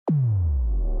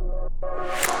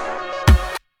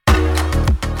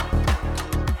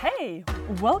Hi,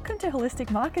 welcome to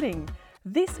Holistic Marketing.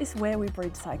 This is where we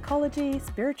bridge psychology,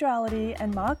 spirituality,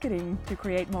 and marketing to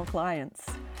create more clients.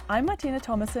 I'm Martina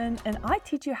Thomason, and I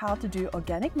teach you how to do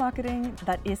organic marketing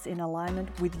that is in alignment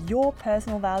with your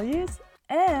personal values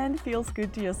and feels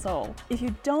good to your soul. If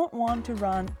you don't want to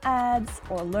run ads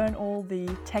or learn all the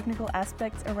technical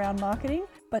aspects around marketing,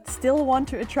 but still want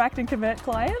to attract and convert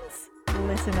clients,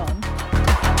 listen on.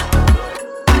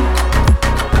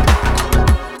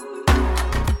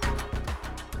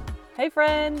 Hey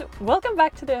friend, welcome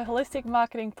back to the Holistic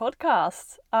Marketing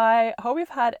Podcast. I hope you've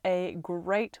had a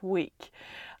great week.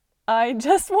 I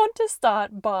just want to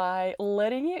start by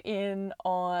letting you in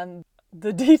on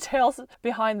the details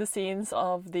behind the scenes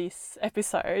of this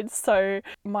episode. So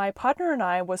my partner and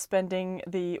I were spending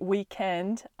the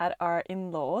weekend at our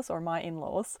in-laws, or my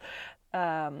in-laws,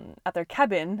 at their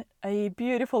cabin, a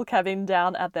beautiful cabin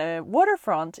down at the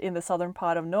waterfront in the southern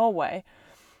part of Norway.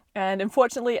 And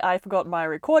unfortunately, I forgot my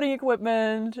recording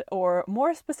equipment, or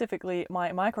more specifically,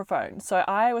 my microphone. So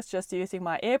I was just using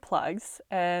my earplugs,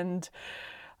 and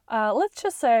let's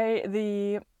just say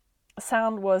the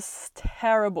sound was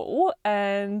terrible.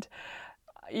 And,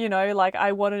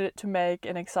 I wanted it to make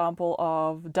an example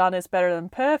of done is better than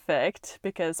perfect,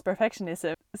 because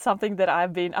perfectionism is something that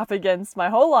I've been up against my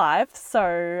whole life.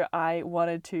 So I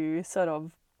wanted to sort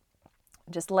of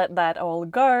just let that all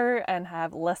go and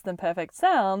have less than perfect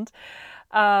sound.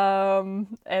 And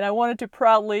I wanted to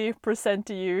proudly present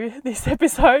to you this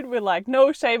episode with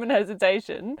no shame and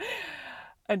hesitation,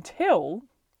 until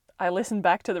I listened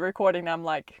back to the recording and I'm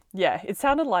like, yeah, it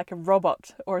sounded like a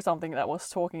robot or something that was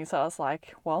talking. So I was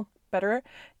like, well, better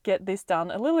get this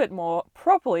done a little bit more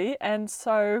properly. And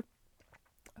so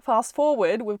fast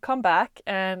forward, we've come back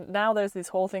and now there's this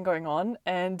whole thing going on,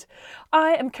 and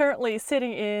I am currently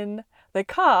sitting in the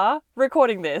car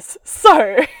recording this. So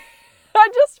I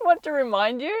just want to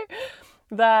remind you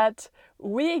that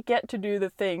we get to do the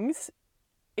things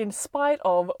in spite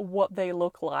of what they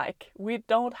look like. We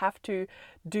don't have to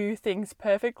do things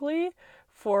perfectly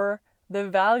for the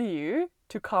value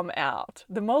to come out.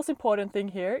 The most important thing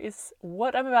here is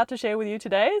what I'm about to share with you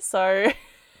today. So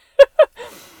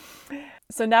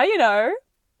now you know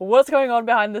what's going on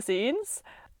behind the scenes.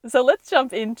 So let's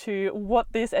jump into what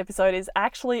this episode is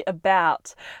actually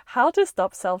about. How to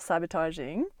stop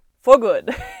self-sabotaging for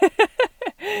good.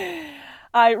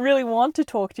 I really want to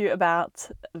talk to you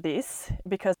about this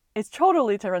because it's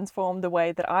totally transformed the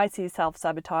way that I see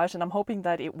self-sabotage, and I'm hoping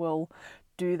that it will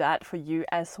do that for you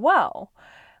as well.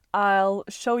 I'll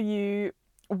show you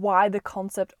why the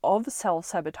concept of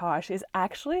self-sabotage is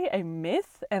actually a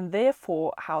myth, and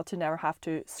therefore how to never have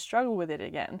to struggle with it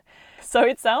again. So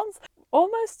it sounds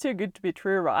almost too good to be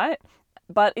true, right?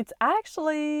 But it's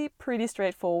actually pretty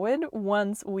straightforward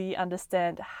once we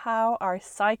understand how our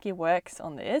psyche works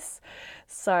on this.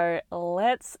 So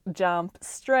let's jump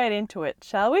straight into it,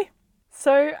 shall we?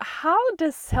 So how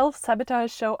does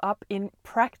self-sabotage show up in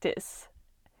practice?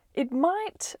 It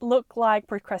might look like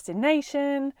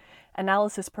procrastination,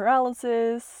 analysis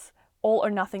paralysis, all or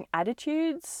nothing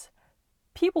attitudes,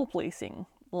 people pleasing,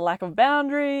 lack of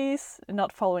boundaries,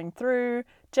 not following through,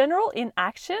 general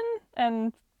inaction,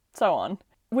 and so on.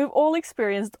 We've all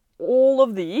experienced all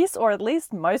of these, or at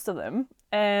least most of them,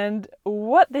 and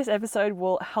what this episode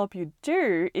will help you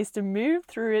do is to move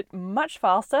through it much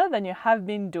faster than you have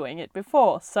been doing it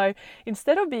before. So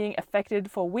instead of being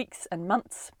affected for weeks and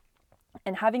months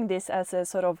and having this as a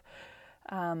sort of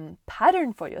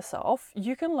pattern for yourself,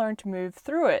 you can learn to move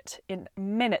through it in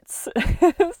minutes.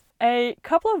 A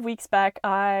couple of weeks back,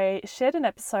 I shared an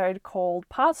episode called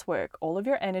Past Work, All of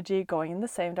Your Energy Going in the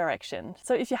Same Direction.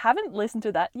 So if you haven't listened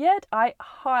to that yet, I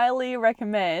highly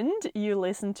recommend you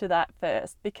listen to that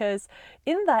first, because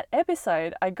in that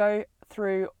episode, I go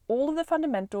through all of the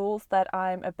fundamentals that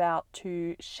I'm about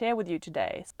to share with you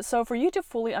today. So for you to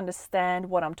fully understand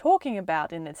what I'm talking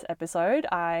about in this episode,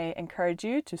 I encourage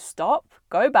you to stop,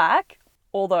 go back,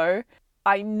 although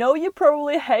I know you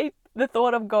probably hate the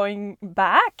thought of going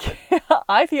back.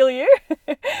 I feel you,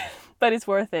 but it's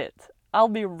worth it. I'll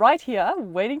be right here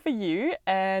waiting for you,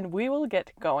 and we will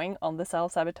get going on the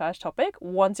self-sabotage topic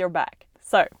once you're back.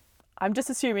 So I'm just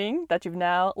assuming that you've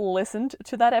now listened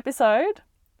to that episode,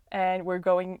 and we're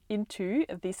going into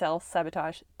the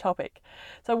self-sabotage topic.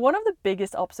 So one of the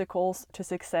biggest obstacles to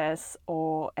success,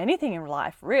 or anything in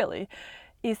life really,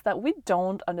 is that we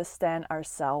don't understand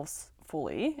ourselves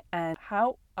fully and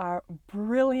how our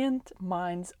brilliant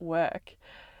minds work.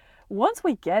 Once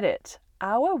we get it,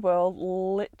 our world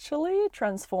literally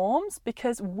transforms,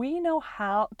 because we know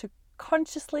how to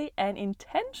consciously and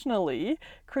intentionally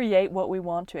create what we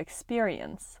want to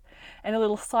experience. And a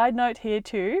little side note here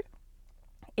too,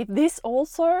 If this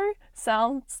also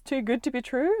sounds too good to be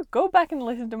true, go back and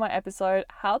listen to my episode,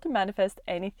 How to Manifest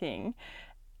Anything.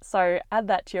 So add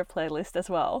that to your playlist as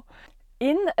well.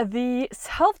 In the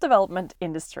self-development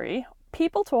industry,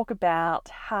 people talk about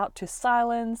how to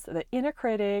silence the inner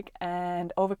critic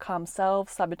and overcome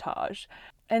self-sabotage.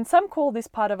 And some call this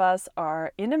part of us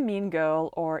our inner mean girl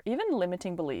or even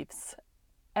limiting beliefs.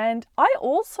 And I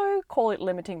also call it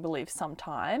limiting beliefs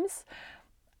sometimes.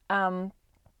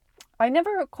 I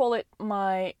never call it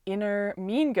my inner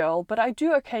mean girl, but I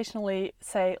do occasionally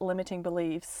say limiting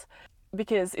beliefs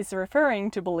because it's referring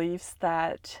to beliefs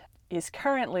that is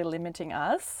currently limiting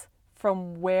us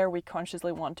from where we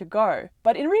consciously want to go.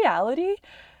 But in reality,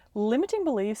 limiting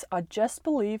beliefs are just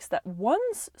beliefs that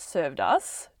once served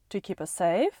us to keep us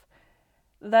safe,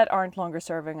 that aren't longer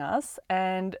serving us,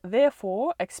 and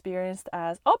therefore experienced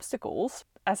as obstacles,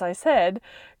 as I said,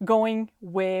 going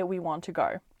where we want to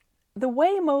go. The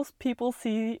way most people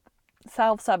see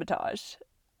self-sabotage,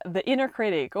 the inner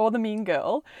critic or the mean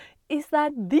girl, is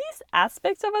that these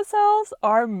aspects of ourselves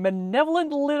are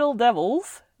malevolent little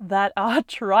devils that are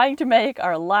trying to make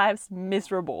our lives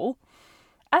miserable,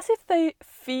 as if they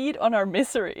feed on our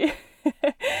misery.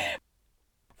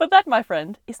 But that, my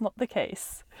friend, is not the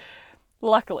case,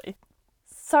 luckily.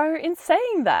 So in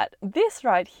saying that, this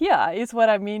right here is what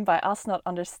I mean by us not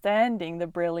understanding the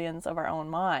brilliance of our own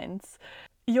minds.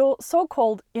 Your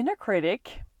so-called inner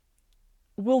critic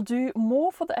will do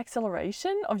more for the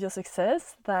acceleration of your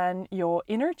success than your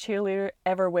inner cheerleader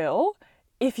ever will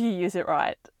if you use it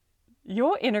right.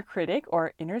 Your inner critic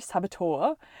or inner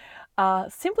saboteur are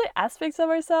simply aspects of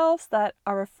ourselves that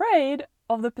are afraid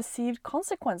of the perceived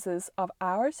consequences of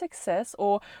our success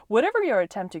or whatever you're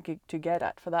attempting to get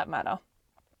at for that matter.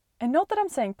 And note that I'm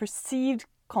saying perceived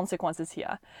consequences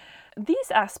here.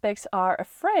 These aspects are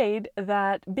afraid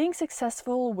that being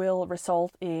successful will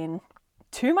result in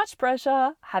too much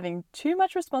pressure, having too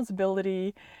much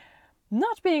responsibility,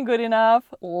 not being good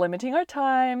enough, limiting our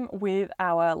time with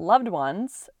our loved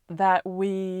ones, that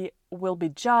we will be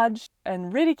judged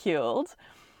and ridiculed,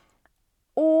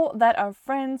 or that our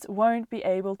friends won't be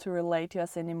able to relate to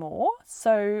us anymore,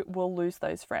 so we'll lose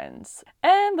those friends.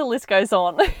 And the list goes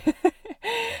on.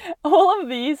 All of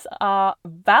these are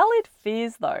valid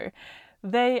fears though.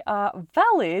 They are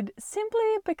valid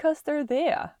simply because they're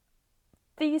there.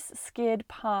 These scared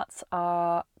parts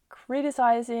are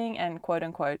criticizing and quote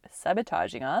unquote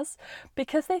sabotaging us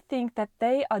because they think that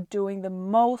they are doing the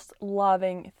most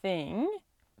loving thing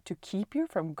to keep you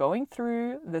from going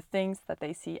through the things that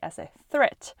they see as a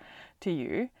threat to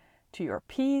you, to your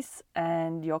peace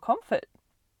and your comfort.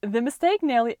 The mistake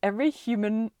nearly every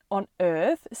human on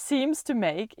earth seems to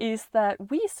make is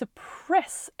that we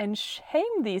suppress and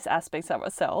shame these aspects of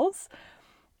ourselves,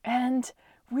 and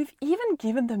we've even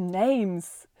given them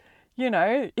names,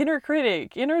 inner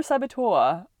critic, inner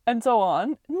saboteur, and so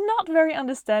on. Not very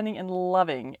understanding and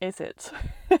loving, is it?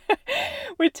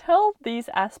 We tell these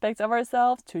aspects of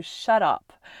ourselves to shut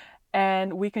up,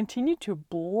 and we continue to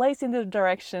blaze in the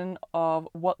direction of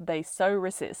what they so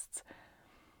resist.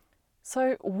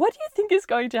 So what do you think is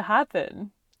going to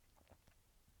happen?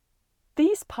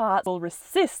 These parts will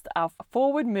resist our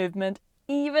forward movement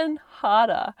even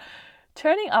harder,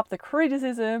 turning up the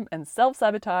criticism and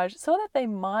self-sabotage so that they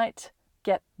might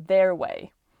get their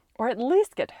way, or at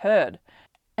least get heard,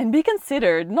 and be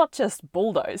considered, not just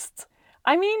bulldozed.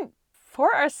 I mean,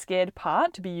 for our scared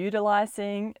part to be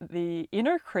utilizing the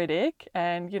inner critic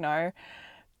and,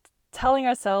 telling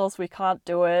ourselves we can't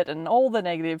do it and all the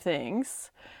negative things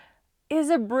is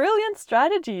a brilliant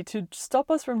strategy to stop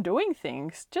us from doing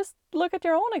things. Just look at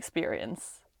your own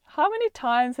experience. How many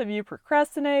times have you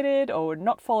procrastinated or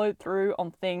not followed through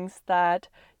on things that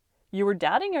you were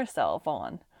doubting yourself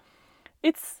on?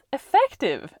 It's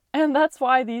effective, and that's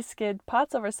why these scared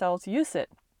parts of ourselves use it.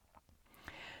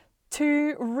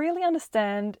 To really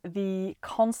understand the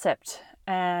concept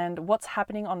and what's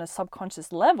happening on a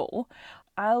subconscious level,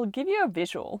 I'll give you a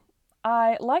visual.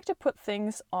 I like to put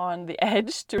things on the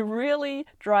edge to really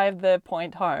drive the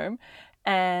point home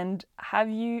and have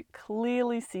you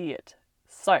clearly see it.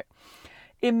 So,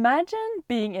 imagine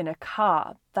being in a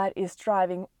car that is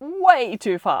driving way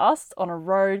too fast on a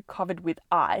road covered with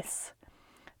ice.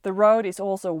 The road is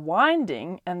also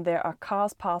winding and there are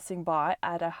cars passing by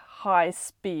at a high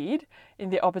speed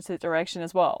in the opposite direction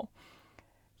as well.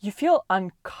 You feel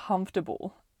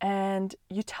uncomfortable and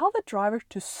you tell the driver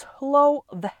to slow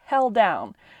the hell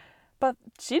down, but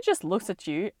she just looks at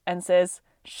you and says,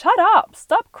 "Shut up,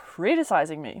 stop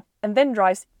criticizing me," and then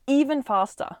drives even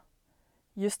faster.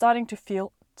 You're starting to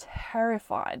feel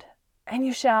terrified and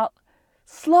you shout,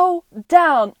 Slow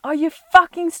down. Are you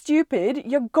fucking stupid?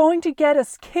 You're going to get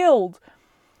us killed.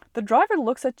 The driver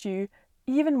looks at you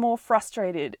even more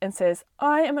frustrated and says,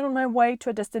 I am on my way to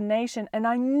a destination and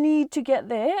I need to get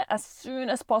there as soon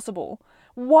as possible.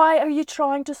 Why are you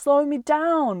trying to slow me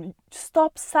down?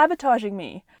 Stop sabotaging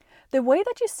me. The way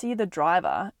that you see the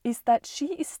driver is that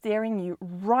she is steering you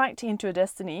right into a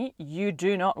destiny you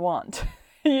do not want.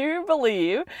 You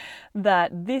believe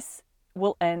that this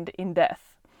will end in death.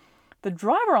 The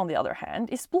driver, on the other hand,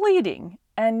 is bleeding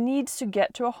and needs to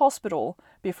get to a hospital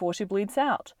before she bleeds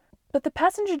out. But the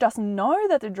passenger doesn't know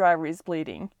that the driver is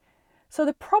bleeding. So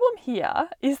the problem here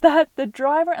is that the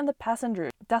driver and the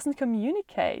passenger doesn't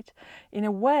communicate in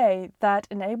a way that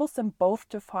enables them both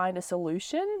to find a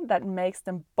solution that makes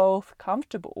them both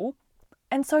comfortable.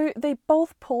 And so they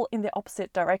both pull in the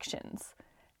opposite directions.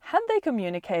 Had they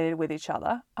communicated with each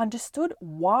other, understood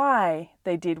why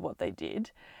they did what they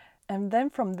did, and then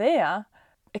from there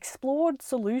explored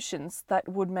solutions that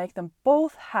would make them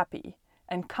both happy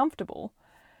and comfortable,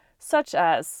 such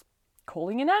as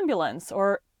calling an ambulance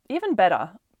or, even better,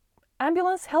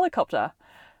 ambulance helicopter,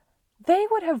 they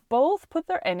would have both put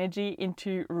their energy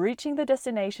into reaching the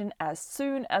destination as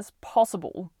soon as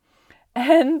possible.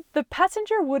 And the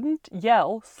passenger wouldn't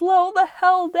yell, "Slow the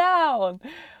hell down!"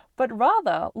 but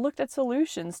rather looked at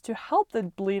solutions to help the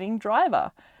bleeding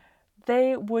driver.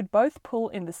 They would both pull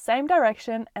in the same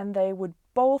direction and they would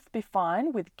both be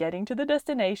fine with getting to the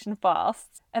destination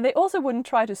fast. And they also wouldn't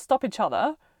try to stop each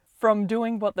other from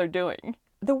doing what they're doing.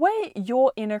 The way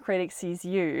your inner critic sees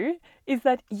you is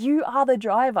that you are the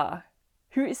driver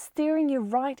who is steering you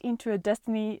right into a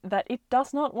destiny that it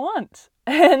does not want.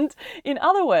 And in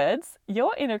other words,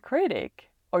 your inner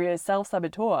critic, or your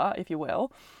self-saboteur, if you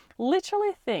will,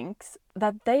 literally thinks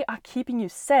that they are keeping you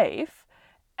safe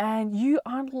and you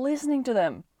aren't listening to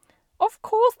them. Of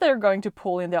course they're going to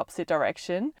pull in the opposite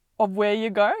direction of where you're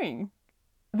going.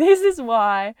 This is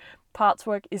why parts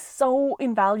work is so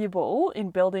invaluable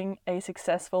in building a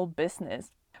successful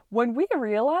business. When we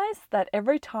realize that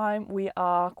every time we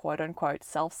are quote unquote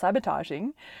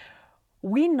self-sabotaging,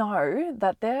 we know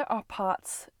that there are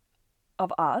parts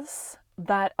of us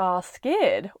that are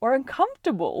scared or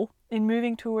uncomfortable in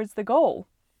moving towards the goal.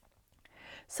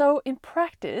 So in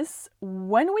practice,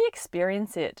 when we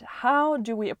experience it, how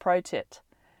do we approach it?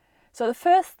 So the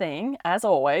first thing, as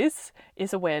always,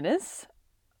 is awareness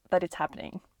that it's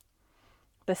happening.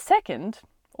 The second,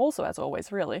 also as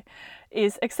always really,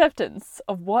 is acceptance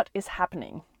of what is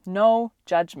happening. No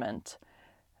judgment.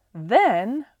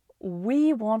 Then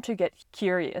we want to get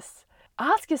curious.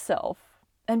 Ask yourself,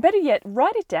 and better yet,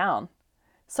 write it down.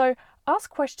 So ask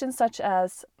questions such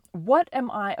as, what am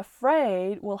I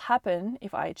afraid will happen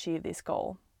if I achieve this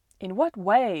goal? In what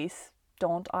ways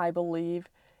don't I believe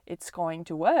it's going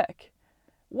to work?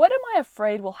 What am I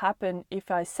afraid will happen if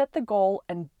I set the goal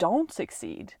and don't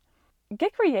succeed?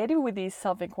 Get creative with these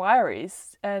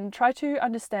self-inquiries and try to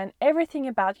understand everything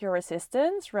about your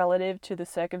resistance relative to the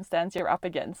circumstance you're up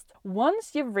against.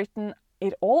 Once you've written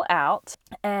it all out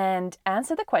and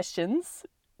answer the questions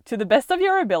to the best of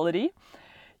your ability,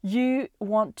 you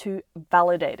want to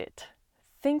validate it.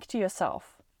 Think to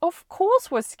yourself, of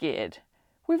course we're scared.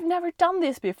 We've never done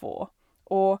this before.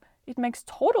 Or it makes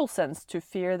total sense to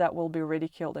fear that we'll be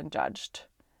ridiculed and judged.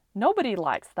 Nobody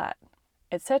likes that,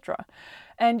 etc.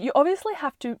 And you obviously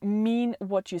have to mean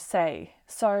what you say.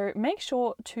 So make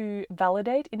sure to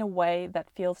validate in a way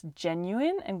that feels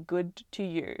genuine and good to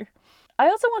you. I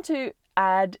also want to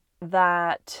add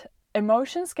that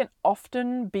emotions can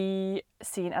often be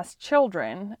seen as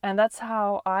children, and that's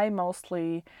how I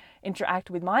mostly interact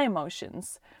with my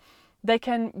emotions. They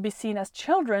can be seen as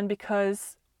children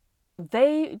because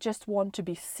they just want to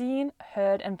be seen,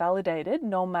 heard, and validated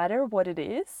no matter what it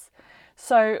is.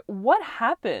 So what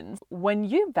happens when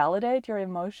you validate your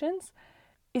emotions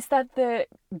is that the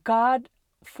guard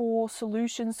for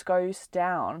solutions goes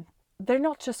down. They're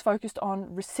not just focused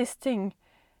on resisting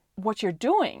what you're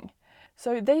doing.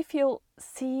 So they feel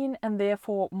seen and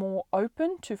therefore more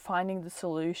open to finding the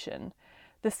solution.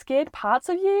 The scared parts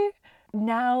of you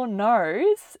now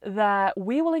knows that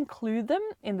we will include them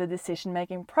in the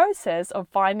decision-making process of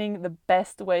finding the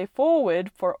best way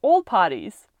forward for all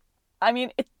parties. I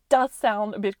mean, it does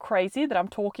sound a bit crazy that I'm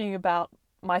talking about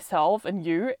myself and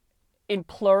you in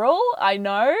plural. I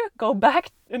know. Go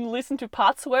back and listen to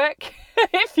parts work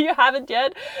if you haven't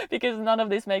yet, because none of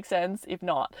this makes sense if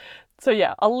not. So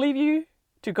yeah, I'll leave you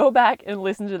to go back and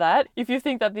listen to that if you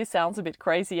think that this sounds a bit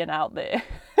crazy and out there.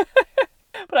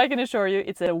 But I can assure you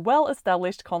it's a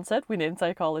well-established concept within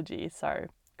psychology, so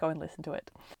go and listen to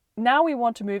it. Now we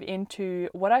want to move into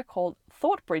what I call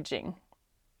thought bridging.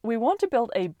 we want to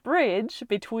build a bridge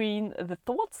between the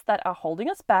thoughts that are holding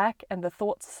us back and the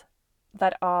thoughts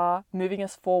that are moving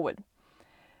us forward.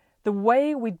 The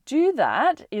way we do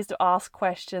that is to ask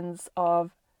questions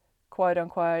of, quote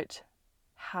unquote,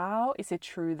 how is it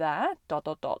true that ...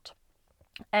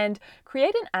 and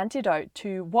create an antidote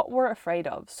to what we're afraid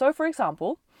of. So for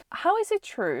example, how is it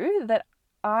true that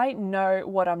I know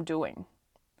what I'm doing?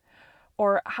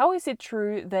 Or how is it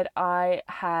true that I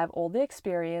have all the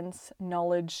experience,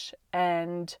 knowledge,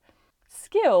 and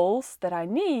skills that I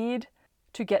need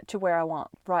to get to where I want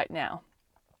right now?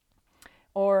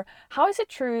 Or how is it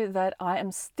true that I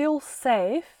am still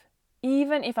safe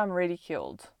even if I'm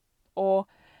ridiculed? Or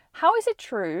how is it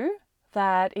true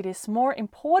that it is more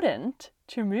important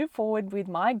to move forward with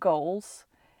my goals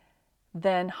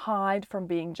than hide from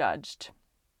being judged?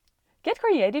 Get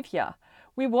creative here.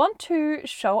 We want to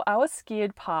show our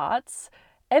scared parts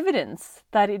evidence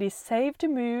that it is safe to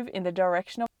move in the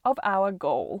direction of our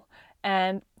goal.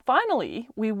 And finally,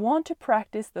 we want to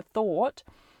practice the thought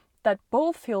that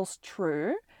both feels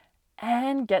true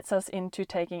and gets us into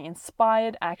taking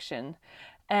inspired action.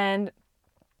 And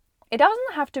it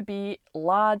doesn't have to be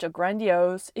large or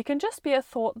grandiose. It can just be a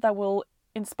thought that will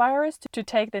inspire us to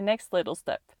take the next little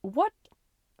step. What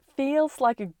feels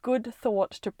like a good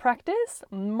thought to practice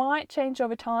might change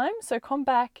over time, so come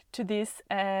back to this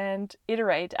and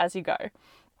iterate as you go.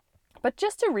 But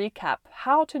just to recap,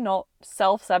 how to not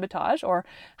self-sabotage or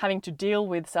having to deal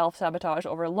with self-sabotage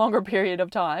over a longer period of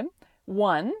time.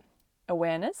 1,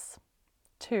 awareness.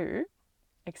 2,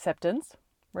 acceptance.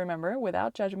 Remember,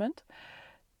 without judgment.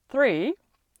 3,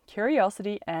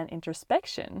 curiosity and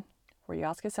introspection, where you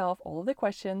ask yourself all of the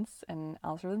questions and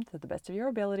answer them to the best of your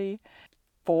ability.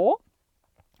 4,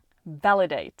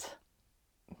 validate.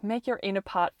 Make your inner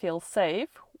part feel safe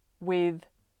with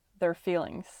their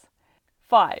feelings.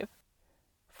 5,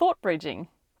 thought bridging.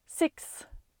 6,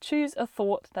 choose a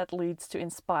thought that leads to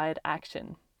inspired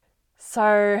action.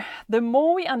 So the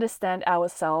more we understand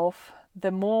ourselves,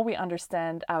 the more we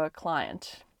understand our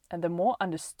client. And the more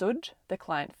understood the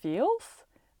client feels,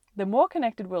 the more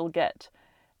connected we'll get.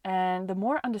 And the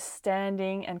more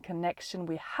understanding and connection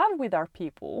we have with our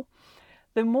people,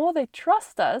 the more they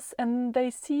trust us and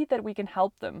they see that we can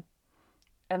help them.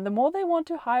 And the more they want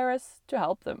to hire us to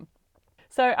help them.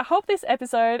 So I hope this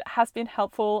episode has been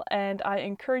helpful, and I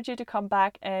encourage you to come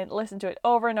back and listen to it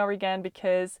over and over again,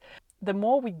 because the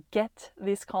more we get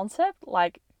this concept,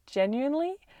 like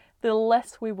genuinely, the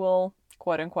less we will,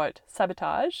 quote unquote,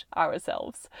 sabotage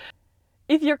ourselves.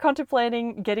 If you're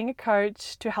contemplating getting a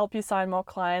coach to help you sign more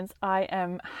clients, I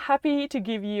am happy to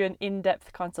give you an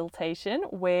in-depth consultation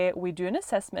where we do an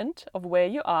assessment of where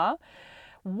you are,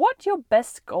 what your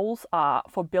best goals are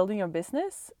for building your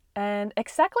business, and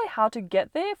exactly how to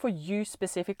get there for you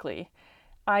specifically.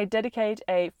 I dedicate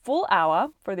a full hour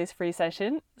for this free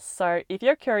session, so if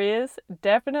you're curious,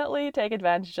 definitely take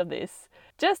advantage of this.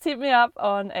 Just hit me up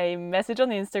on a message on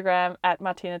Instagram at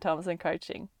Martina Thomason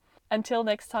Coaching. Until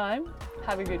next time,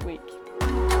 have a good week.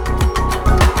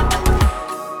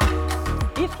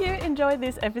 If you enjoyed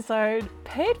this episode,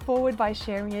 pay it forward by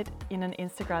sharing it in an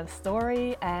Instagram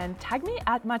story and tag me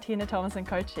at Martina Thomason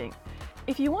Coaching.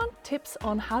 If you want tips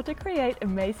on how to create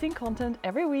amazing content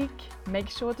every week, make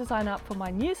sure to sign up for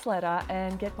my newsletter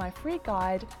and get my free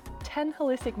guide, 10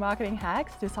 holistic marketing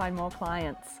hacks to sign more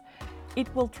clients.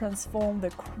 It will transform the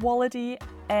quality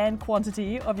and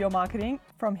quantity of your marketing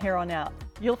from here on out.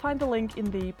 You'll find the link in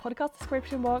the podcast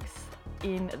description box,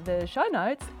 in the show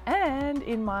notes, and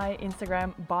in my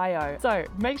Instagram bio. So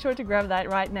make sure to grab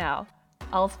that right now.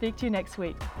 I'll speak to you next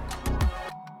week.